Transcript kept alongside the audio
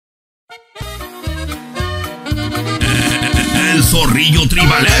El Zorillio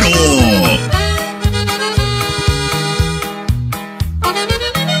Tribalerio.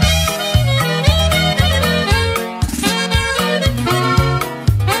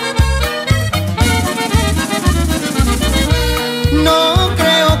 No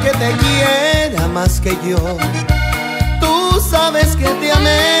creo que te quiera más que yo. Tú sabes que te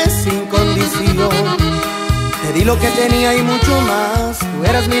amé sin condición. Te di lo que tenía y mucho más. Tú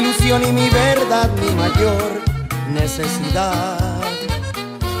eras mi ilusión y mi verdad, mi mayor necesidad.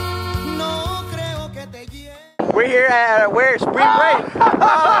 No creo que te quiera. We're here at spring break.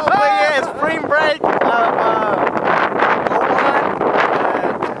 We're here at spring break of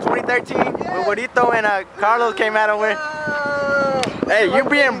 2013. With Juanito and Carlos came out and we're. Hey, you're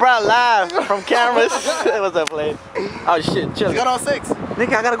being brought live from cameras. What's up, play? Oh shit, chill. Let's go to 06.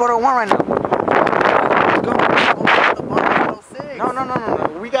 Nigga, I gotta go to 1 right now. Let's go.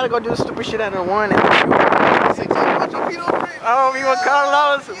 No. We gotta go do stupid shit at the 1. Oh, Vivo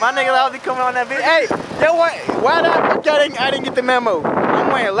Carlos. My nigga always coming on that video. Hey, yo, why not? I didn't get the memo. I'm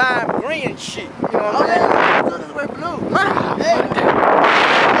wearing lime green and shit. You know what I'm saying? This is wearing blue.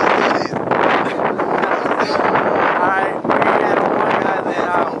 Alright, we got a 1, guys, and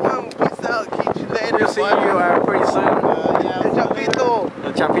Peace out. Keep you later. we'll see you pretty soon. El Chapito.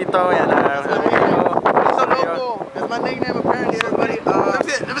 El Chapito and So loco. That's my nickname apparently, everybody. That's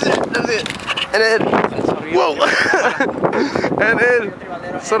it. And then, whoa. And then,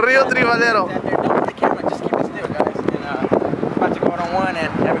 Zorillio Tribalerio. Don't the camera, just keep it still, guys. And about to go on 1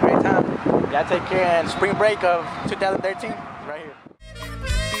 and have a great time. Y'all take care, and spring break of 2013 right here.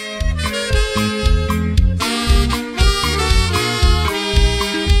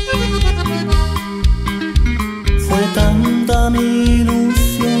 Fue tanta mi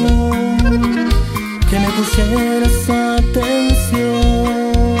ilusión que me pusieras atención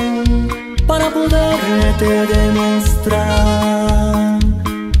para poderte demostrar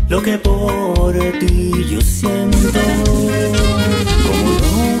lo que por ti yo siento. Como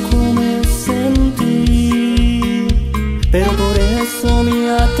loco me sentí, pero por eso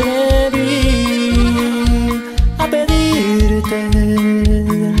me atreví a pedirte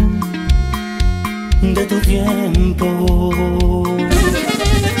de tu tiempo.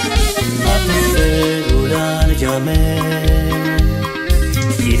 A tu celular llamé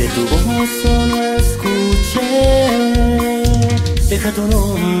y de tu voz solo escuché. Deja tu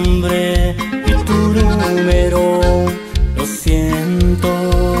nombre y tu número, lo siento.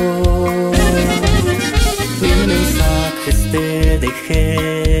 Mil mensajes te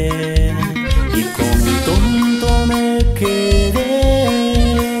dejé y como un tonto me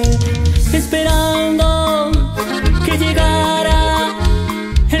quedé esperando que llegara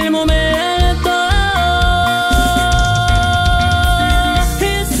el momento.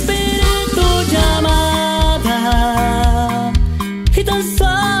 Esperé tu llamada y tan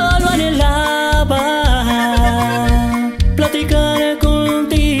solo anhelaba platicar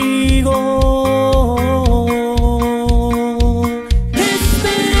contigo.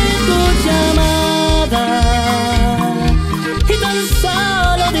 Esperé tu llamada y tan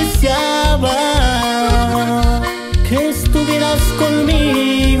solo deseaba que estuvieras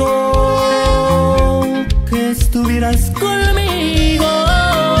conmigo, que estuvieras conmigo.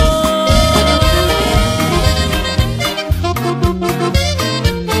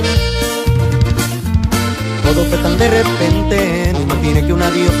 Todo fue tan de repente, no imaginé que un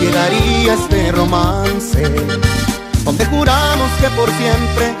adiós llegaría a este romance, donde juramos que por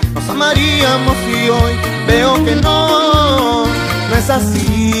siempre nos amaríamos y hoy veo que no es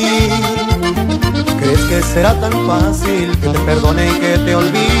así. ¿Crees que será tan fácil que te perdone y que te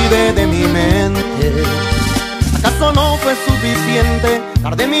olvide de mi mente? ¿Acaso no fue suficiente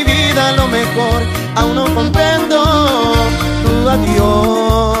dar de mi vida a lo mejor? Aún no comprendo tu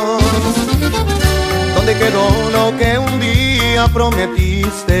adiós. ¿Dónde quedó lo que un día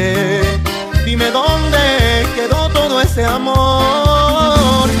prometiste? Dime dónde quedó todo ese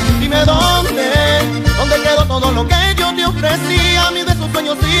amor. Dime dónde quedó todo lo que yo te ofrecía. Mis besos,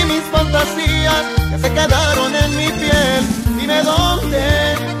 sueños y mis fantasías que se quedaron en mi piel. Dime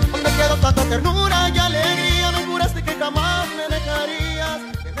dónde quedó tanta ternura y alegría. Me juraste que jamás me dejarías,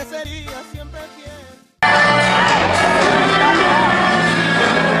 que me serías siempre fiel.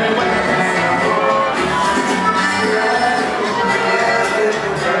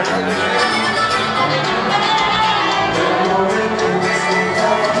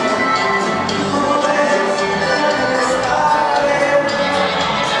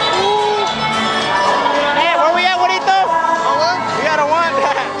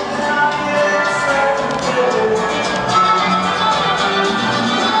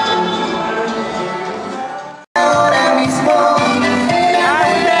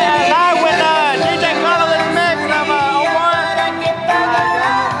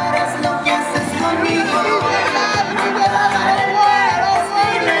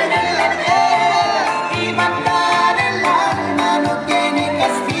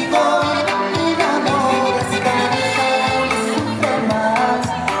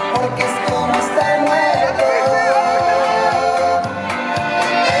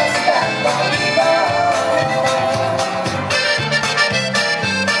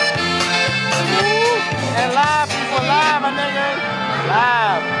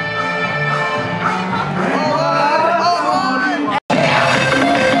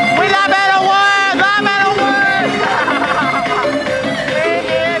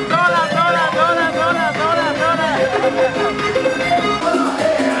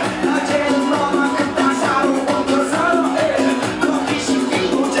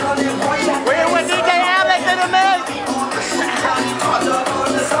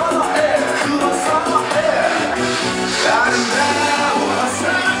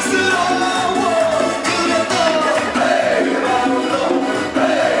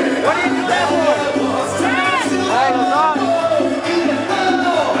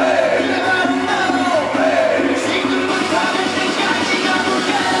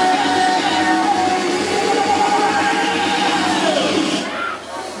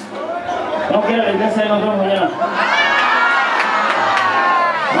 No quiero la iglesia, nos vemos mañana.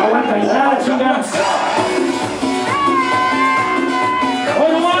 No aguanta ni nada, chicas.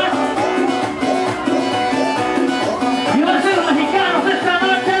 Bueno, más. Y van a ser los mexicanos esta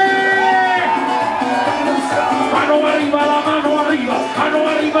noche. Mano arriba, la mano arriba. Mano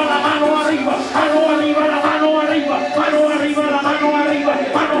arriba, la mano arriba. Mano arriba, la mano arriba. Mano arriba, la mano arriba.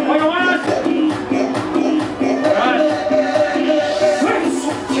 Mano, bueno, más.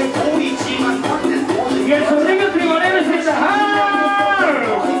 Y el Zorillio Tribalerio es el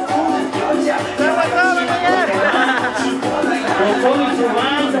con todo y su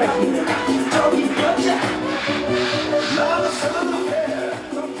banda aquí.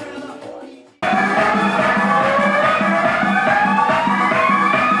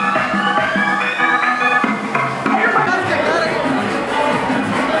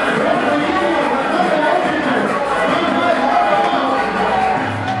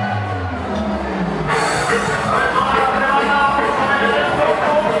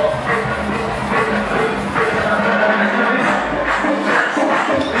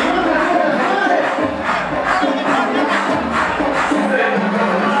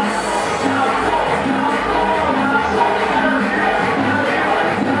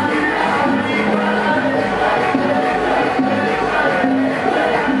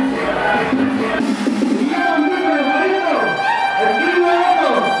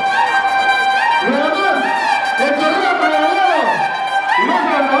 Look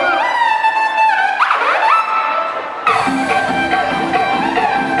at that.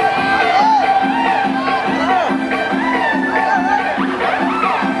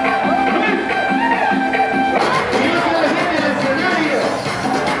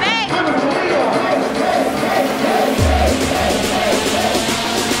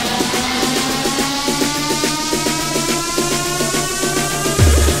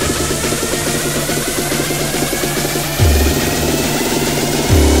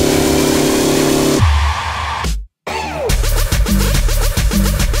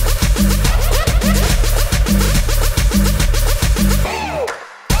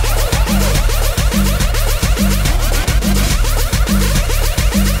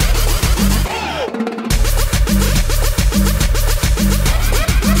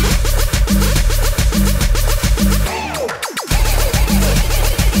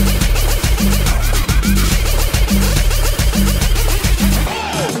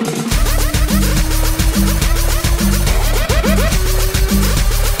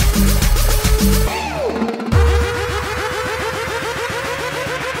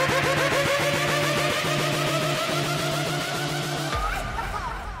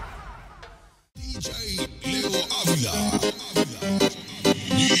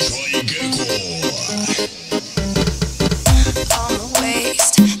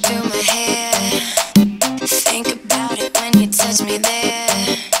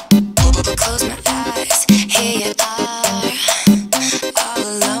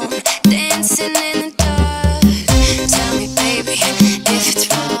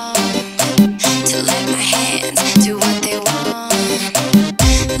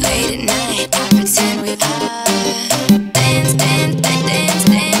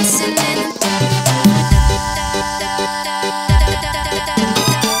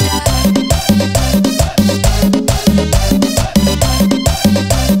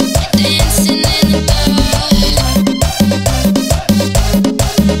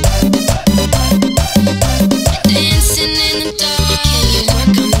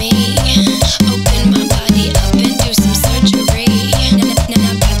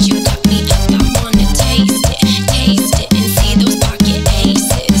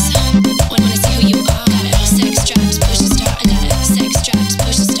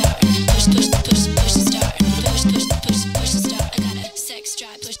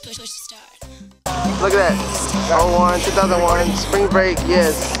 2001, spring break,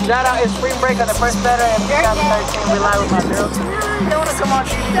 yes. Shout out, it's spring break on the first Saturday of 2013. We live with my girls. You wanna come on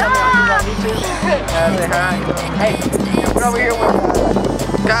TV? Say hi. Hey, we're over here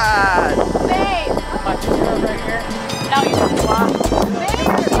with God. my two girls right here. Now you know why.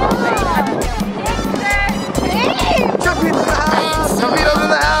 Chupito's in the house. Chupito's in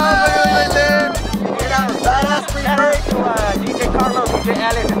the house. Look at right there. Badass spring break to DJ Carlos, DJ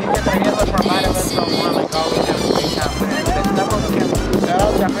Alex, and DJ Zorillio for inviting us so far. Like always, have a great time. Shout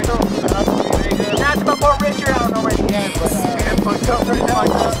out Chapito. Shout out to you, very good. Shout out to my boy Richard. I don't know where he is, but fucked up, pretty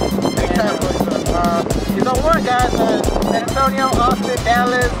fucked up. Big time fucked up. He's on one, guys. San Antonio, Austin,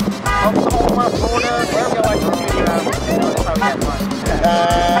 Dallas, Oklahoma, Florida, wherever you like to see. That's how we have fun.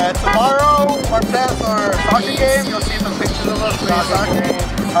 Tomorrow, our plans are soccer game. You'll see some pictures of us playing soccer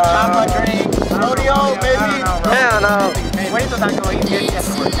game. chocolate drink. Rodeo, maybe? Hell no. Wait till I go eat this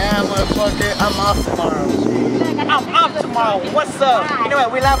yesterday. Yeah, motherfucker, I'm off tomorrow. I'm off tomorrow. What's up? You know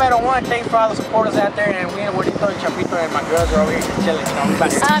what? We live at one. Thanks for all the supporters out there. And we and Gordito and Chapito and my girls are over here chilling. You know, we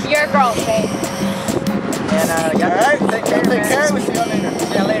about to. Your girl, babe. And Alright, take care, we'll see y'all later.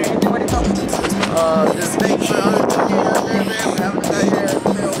 See y'all later. Anything with it, Just thanks for all the fucking out there, man. For having us out here at the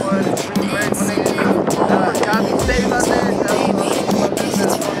Field 1. It's really great for niggas. Y'all be safe out there.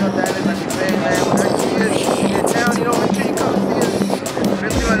 In town, you know, make sure you come see us.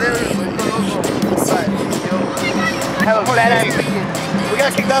 Really, my name is have a fat ass weekend. We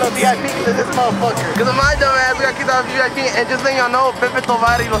got kicked out of VIP because of this motherfucker. Because of my dumb ass, we got kicked out of VIP. And just letting y'all know, Pepe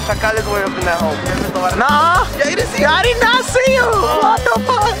Tovar y los Chacales were up in that hole. Pepe Tovar. Nah. Yeah, you didn't see I did not see you. What the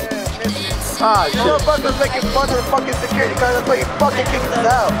fuck? Ah, you motherfuckers making fun of the fucking security guard. That's why you fucking kicked us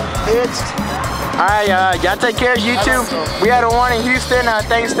out, bitch. Alright, y'all take care, YouTube. We had a one in Houston,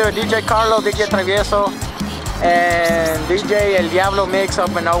 thanks to DJ Carlos, DJ Travieso, and DJ El Diablo Mix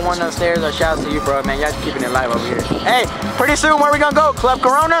up in 01 upstairs. Shouts to you, bro, man. Y'all keeping it live over here. Hey, pretty soon, where we gonna go? Club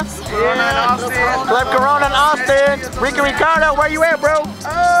Corona? Yeah, Club Corona in Austin. Ricky Ricardo, where you at, bro?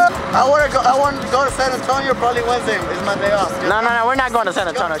 I want to go to San Antonio probably Wednesday. It's my day off. No, we're not going to San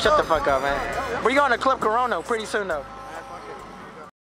Antonio. Shut the fuck up, man. We're going to Club Corona pretty soon, though.